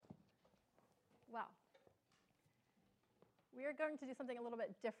Well, we are going to do something a little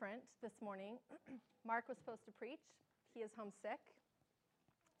bit different this morning. Mark was supposed to preach. He is homesick.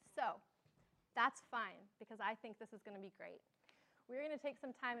 So that's fine, because I think this is going to be great. We're going to take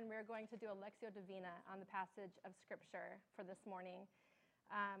some time and we're going to do a Lectio Divina on the passage of Scripture for this morning,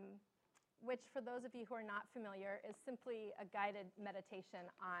 which for those of you who are not familiar is simply a guided meditation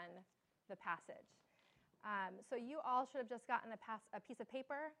on the passage. So you all should have just gotten a piece of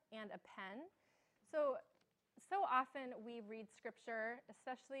paper and a pen. So often we read Scripture,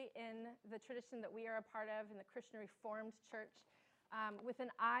 especially in the tradition that we are a part of in the Christian Reformed Church, with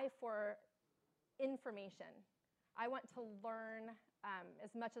an eye for information. I want to learn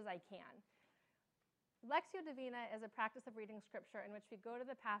as much as I can. Lectio Divina is a practice of reading Scripture in which we go to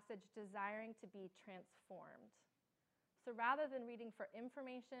the passage desiring to be transformed. So rather than reading for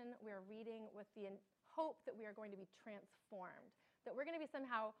information, we're reading with the hope that we are going to be transformed, that we're going to be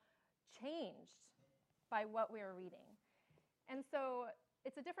somehow changed by what we are reading. And so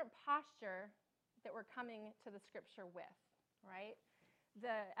it's a different posture that we're coming to the Scripture with, right?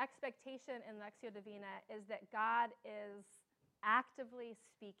 The expectation in Lectio Divina is that God is actively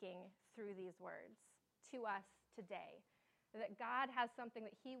speaking through these words to us today, that God has something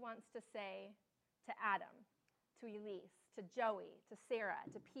that he wants to say to Adam, to Elise, to Joey, to Sarah,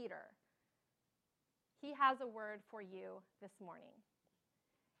 to Peter. He has a word for you this morning.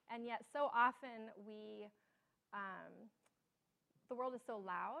 And yet so often the world is so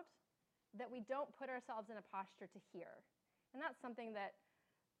loud that we don't put ourselves in a posture to hear. And that's something that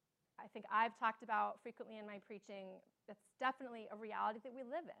I think I've talked about frequently in my preaching. It's definitely a reality that we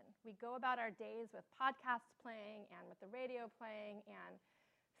live in. We go about our days with podcasts playing and with the radio playing, and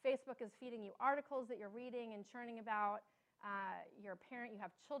Facebook is feeding you articles that you're reading and churning about. You're a parent, you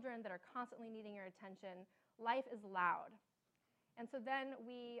have children that are constantly needing your attention. Life is loud. And so then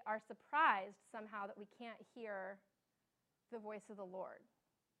we are surprised somehow that we can't hear the voice of the Lord.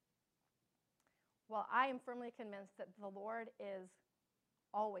 Well, I am firmly convinced that the Lord is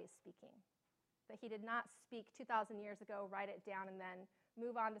always speaking, that he did not speak 2,000 years ago, write it down, and then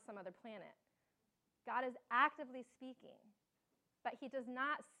move on to some other planet. God is actively speaking, but he does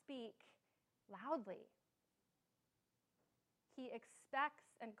not speak loudly. He expects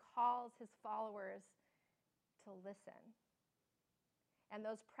and calls his followers to listen. And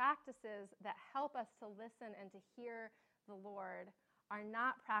those practices that help us to listen and to hear the Lord are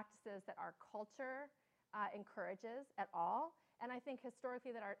not practices that our culture encourages at all. And I think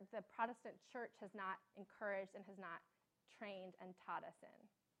historically that the Protestant church has not encouraged and has not trained and taught us in.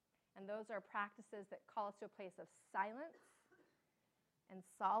 And those are practices that call us to a place of silence and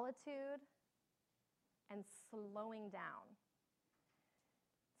solitude and slowing down.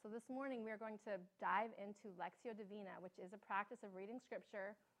 So this morning we are going to dive into Lectio Divina, which is a practice of reading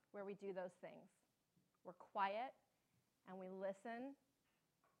Scripture where we do those things. We're quiet and we listen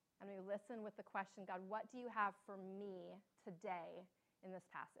with the question, God, what do you have for me today in this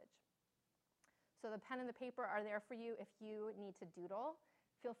passage? So the pen and the paper are there for you if you need to doodle.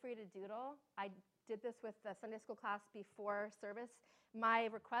 Feel free to doodle. I did this with the Sunday school class before service. My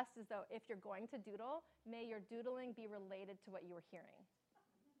request is, though, if you're going to doodle, may your doodling be related to what you were hearing.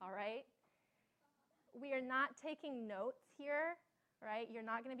 All right? We are not taking notes here, right? You're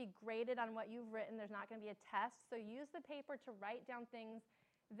not going to be graded on what you've written. There's not going to be a test. So use the paper to write down things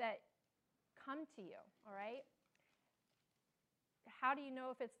that come to you, all right? How do you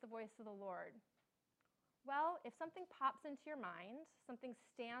know if it's the voice of the Lord? Well, if something pops into your mind, something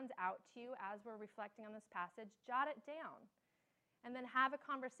stands out to you as we're reflecting on this passage, jot it down and then have a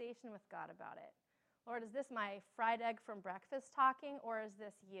conversation with God about it. Lord, is this my fried egg from breakfast talking, or is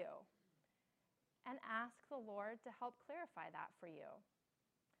this you? And ask the Lord to help clarify that for you.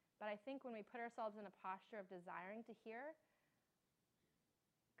 But I think when we put ourselves in a posture of desiring to hear,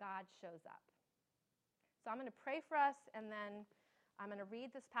 God shows up. So I'm going to pray for us, and then I'm going to read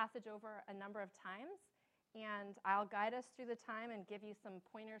this passage over a number of times, and I'll guide us through the time and give you some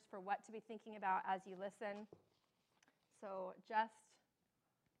pointers for what to be thinking about as you listen. So just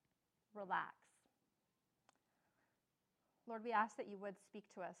relax. Lord, we ask that you would speak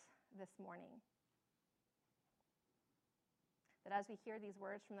to us this morning. That as we hear these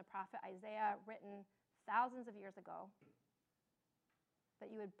words from the prophet Isaiah, written thousands of years ago, that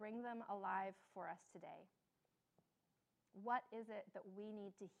you would bring them alive for us today. What is it that we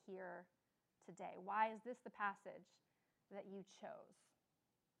need to hear today? Why is this the passage that you chose?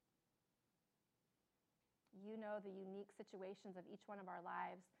 You know the unique situations of each one of our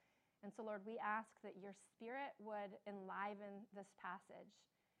lives. And so, Lord, we ask that your Spirit would enliven this passage,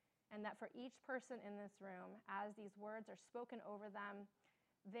 and that for each person in this room, as these words are spoken over them,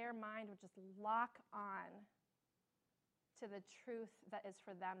 their mind would just lock on to the truth that is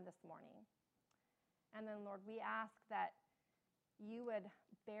for them this morning. And then, Lord, we ask that you would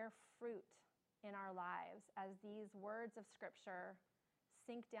bear fruit in our lives as these words of Scripture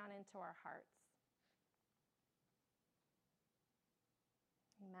sink down into our hearts.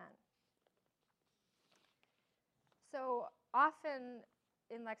 Amen. So often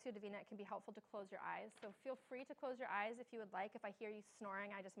in Lectio Divina, it can be helpful to close your eyes. So feel free to close your eyes if you would like. If I hear you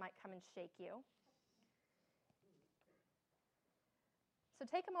snoring, I just might come and shake you. So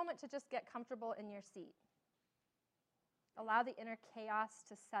take a moment to just get comfortable in your seat. Allow the inner chaos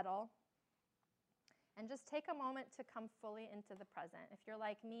to settle. And just take a moment to come fully into the present. If you're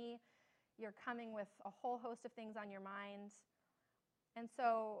like me, you're coming with a whole host of things on your mind. And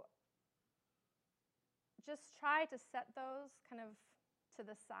so just try to set those kind of to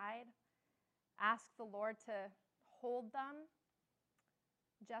the side. Ask the Lord to hold them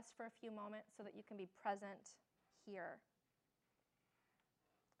just for a few moments so that you can be present here.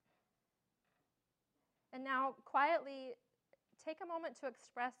 And now, quietly, take a moment to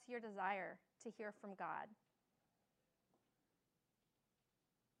express your desire to hear from God.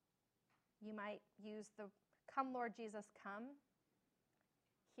 You might use the "Come, Lord Jesus, come.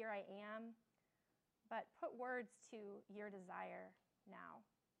 Here I am." But put words to your desire now.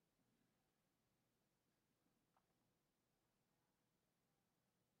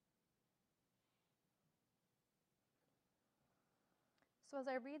 So as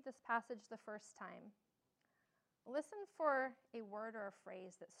I read this passage the first time, listen for a word or a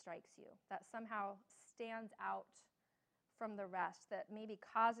phrase that strikes you, that somehow stands out from the rest, that maybe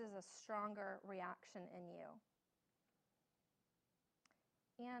causes a stronger reaction in you.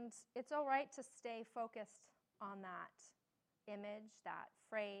 And it's all right to stay focused on that image, that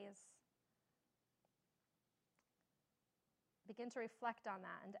phrase. Begin to reflect on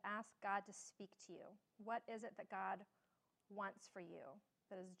that and to ask God to speak to you. What is it that God wants for you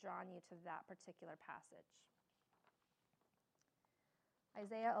that has drawn you to that particular passage?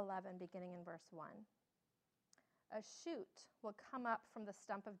 Isaiah 11, beginning in verse 1. A shoot will come up from the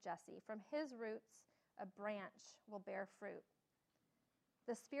stump of Jesse. From his roots, a branch will bear fruit.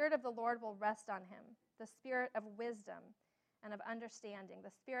 The Spirit of the Lord will rest on him, the Spirit of wisdom and of understanding,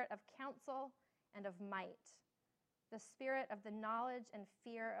 the Spirit of counsel and of might, the Spirit of the knowledge and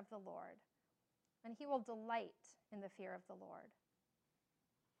fear of the Lord. And he will delight in the fear of the Lord.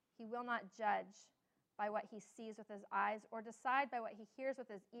 He will not judge by what he sees with his eyes or decide by what he hears with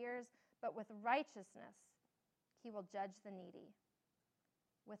his ears, but with righteousness he will judge the needy.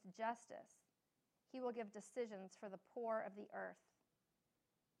 With justice he will give decisions for the poor of the earth.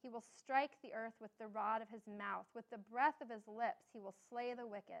 He will strike the earth with the rod of his mouth. With the breath of his lips he will slay the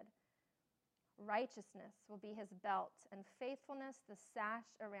wicked. Righteousness will be his belt, and faithfulness the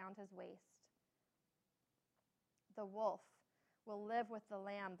sash around his waist. The wolf will live with the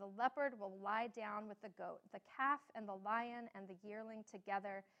lamb. The leopard will lie down with the goat. The calf and the lion and the yearling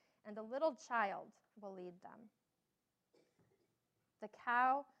together, and a little child will lead them. The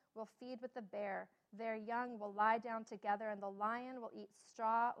cow will feed with the bear. Their young will lie down together, and the lion will eat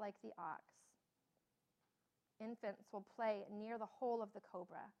straw like the ox. Infants will play near the hole of the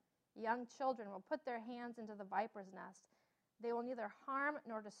cobra. Young children will put their hands into the viper's nest. They will neither harm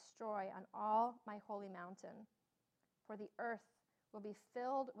nor destroy on all my holy mountain. For the earth will be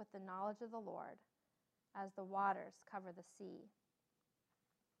filled with the knowledge of the Lord, as the waters cover the sea.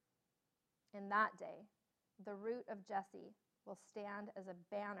 In that day, the root of Jesse will stand as a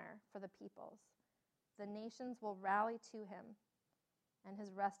banner for the peoples. The nations will rally to him, and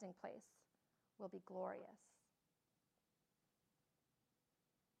his resting place will be glorious.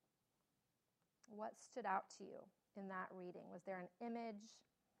 What stood out to you in that reading? Was there an image,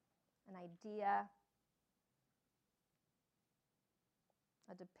 an idea,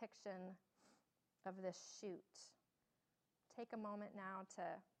 a depiction of this shoot? Take a moment now to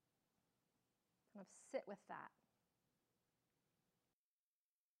kind of sit with that.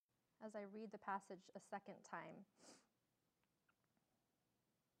 As I read the passage a second time,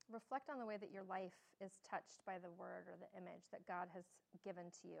 reflect on the way that your life is touched by the word or the image that God has given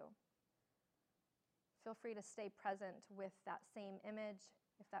to you. Feel free to stay present with that same image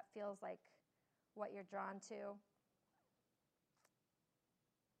if that feels like what you're drawn to.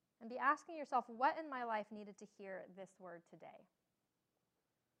 And be asking yourself, what in my life needed to hear this word today?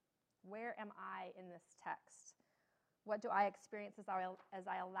 Where am I in this text? What do I experience as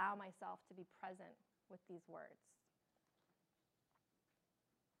I allow myself to be present with these words?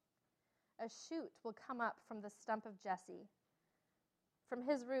 A shoot will come up from the stump of Jesse. From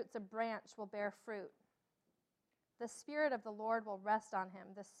his roots a branch will bear fruit. The Spirit of the Lord will rest on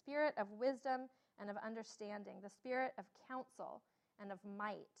him, the Spirit of wisdom and of understanding, the Spirit of counsel and of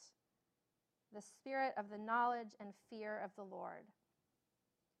might, the Spirit of the knowledge and fear of the Lord.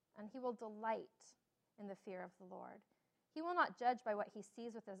 And he will delight in the fear of the Lord. He will not judge by what he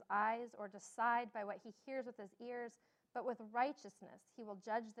sees with his eyes or decide by what he hears with his ears, but with righteousness he will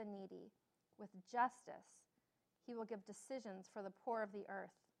judge the needy. With justice he will give decisions for the poor of the earth.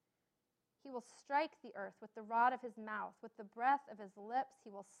 He will strike the earth with the rod of his mouth. With the breath of his lips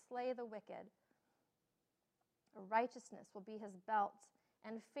he will slay the wicked. Righteousness will be his belt,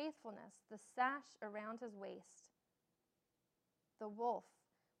 and faithfulness the sash around his waist. The wolf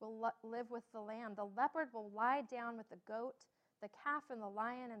will live with the lamb. The leopard will lie down with the goat, the calf and the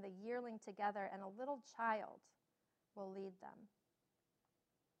lion and the yearling together, and a little child will lead them.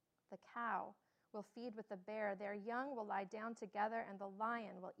 The cow will feed with the bear. Their young will lie down together, and the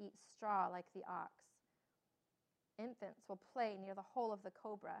lion will eat straw like the ox. Infants will play near the hole of the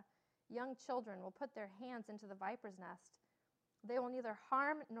cobra. Young children will put their hands into the viper's nest. They will neither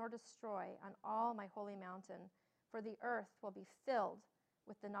harm nor destroy on all my holy mountain, for the earth will be filled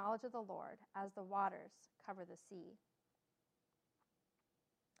with the knowledge of the Lord as the waters cover the sea.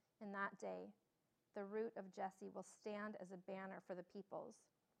 In that day, the root of Jesse will stand as a banner for the peoples.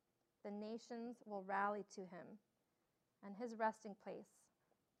 The nations will rally to him, and his resting place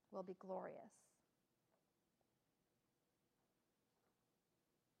will be glorious.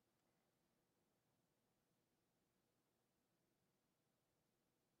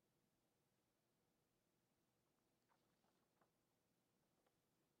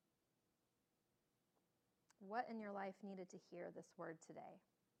 What in your life needed to hear this word today?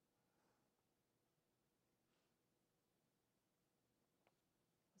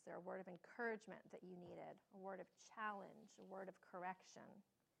 Was there a word of encouragement that you needed? A word of challenge? A word of correction?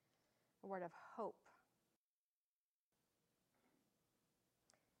 A word of hope?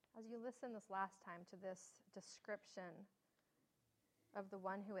 As you listen this last time to this description of the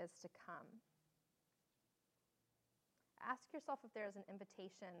one who is to come, ask yourself if there is an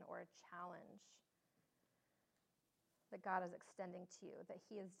invitation or a challenge that God is extending to you, that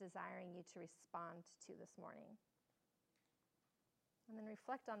he is desiring you to respond to this morning. And then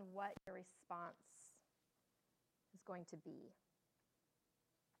reflect on what your response is going to be.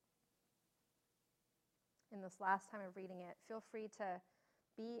 In this last time of reading it, feel free to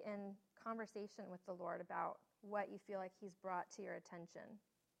be in conversation with the Lord about what you feel like he's brought to your attention.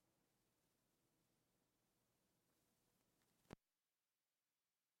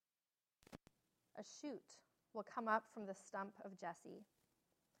 A shoot will come up from the stump of Jesse.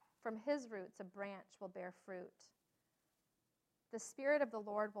 From his roots a branch will bear fruit. The Spirit of the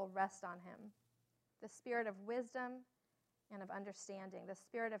Lord will rest on him, the Spirit of wisdom and of understanding, the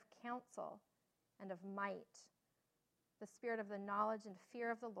Spirit of counsel and of might, the Spirit of the knowledge and fear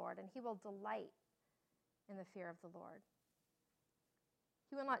of the Lord, and he will delight in the fear of the Lord.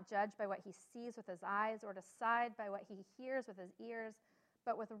 He will not judge by what he sees with his eyes or decide by what he hears with his ears,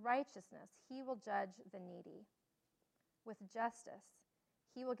 but with righteousness he will judge the needy. With justice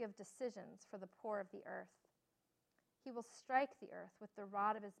he will give decisions for the poor of the earth. He will strike the earth with the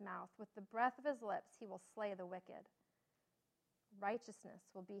rod of his mouth. With the breath of his lips he will slay the wicked. Righteousness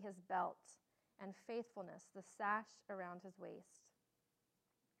will be his belt, and faithfulness the sash around his waist.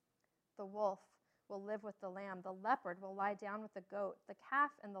 The wolf will live with the lamb. The leopard will lie down with the goat. The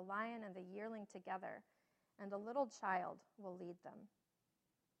calf and the lion and the yearling together, and a little child will lead them.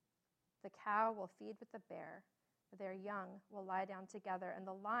 The cow will feed with the bear. Their young will lie down together, and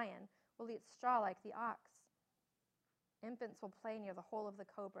the lion will eat straw like the ox. Infants will play near the hole of the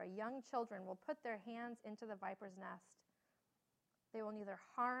cobra. Young children will put their hands into the viper's nest. They will neither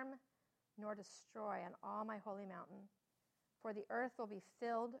harm nor destroy on all my holy mountain, for the earth will be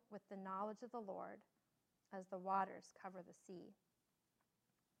filled with the knowledge of the Lord as the waters cover the sea.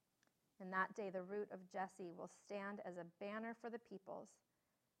 In that day the root of Jesse will stand as a banner for the peoples.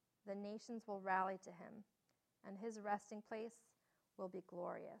 The nations will rally to him, and his resting place will be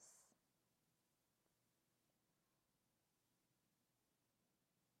glorious.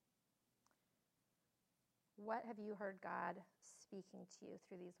 What have you heard God speaking to you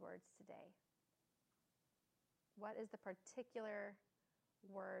through these words today? What is the particular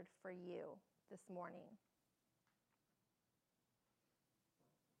word for you this morning?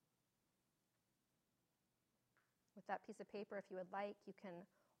 With that piece of paper, if you would like, you can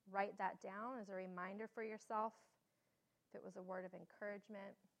write that down as a reminder for yourself. If it was a word of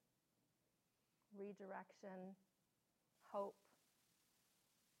encouragement, redirection, hope,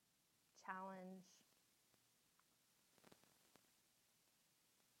 challenge.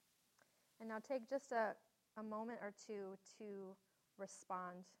 And now take just a a moment or two to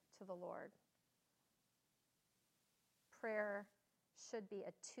respond to the Lord. Prayer should be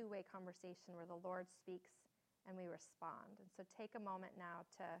a two-way conversation where the Lord speaks and we respond. And so take a moment now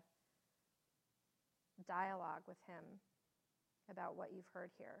to dialogue with him about what you've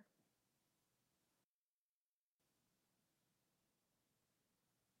heard here.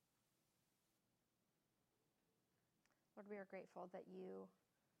 Lord, we are grateful that you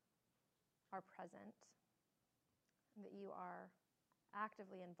are present and that you are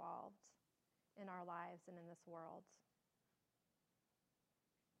actively involved in our lives and in this world.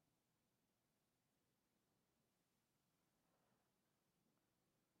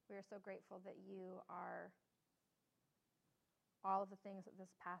 We are so grateful that you are all of the things that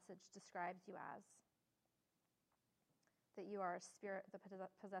this passage describes you as. That you are a spirit that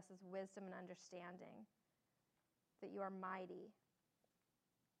possesses wisdom and understanding. That you are mighty.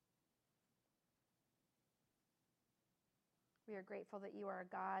 We are grateful that you are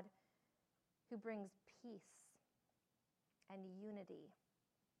a God who brings peace and unity.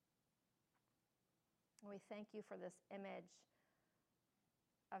 And we thank you for this image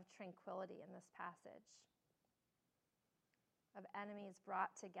of tranquility in this passage, of enemies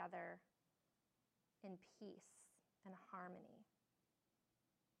brought together in peace and harmony.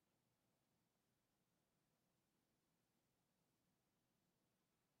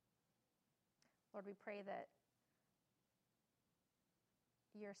 Lord, we pray that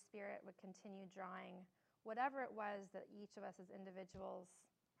your Spirit would continue drawing whatever it was that each of us as individuals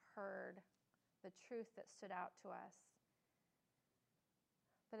heard, the truth that stood out to us.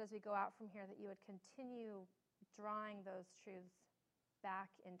 That as we go out from here, that you would continue drawing those truths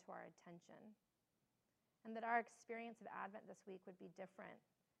back into our attention. And that our experience of Advent this week would be different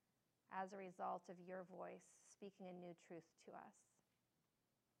as a result of your voice speaking a new truth to us.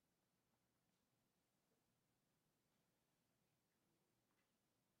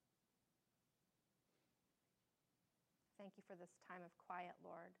 Thank you for this time of quiet,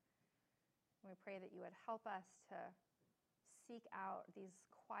 Lord. And we pray that you would help us to seek out these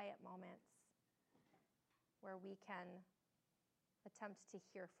quiet moments where we can attempt to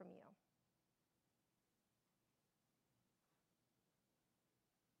hear from you.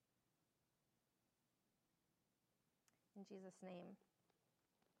 In Jesus' name,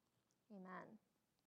 amen.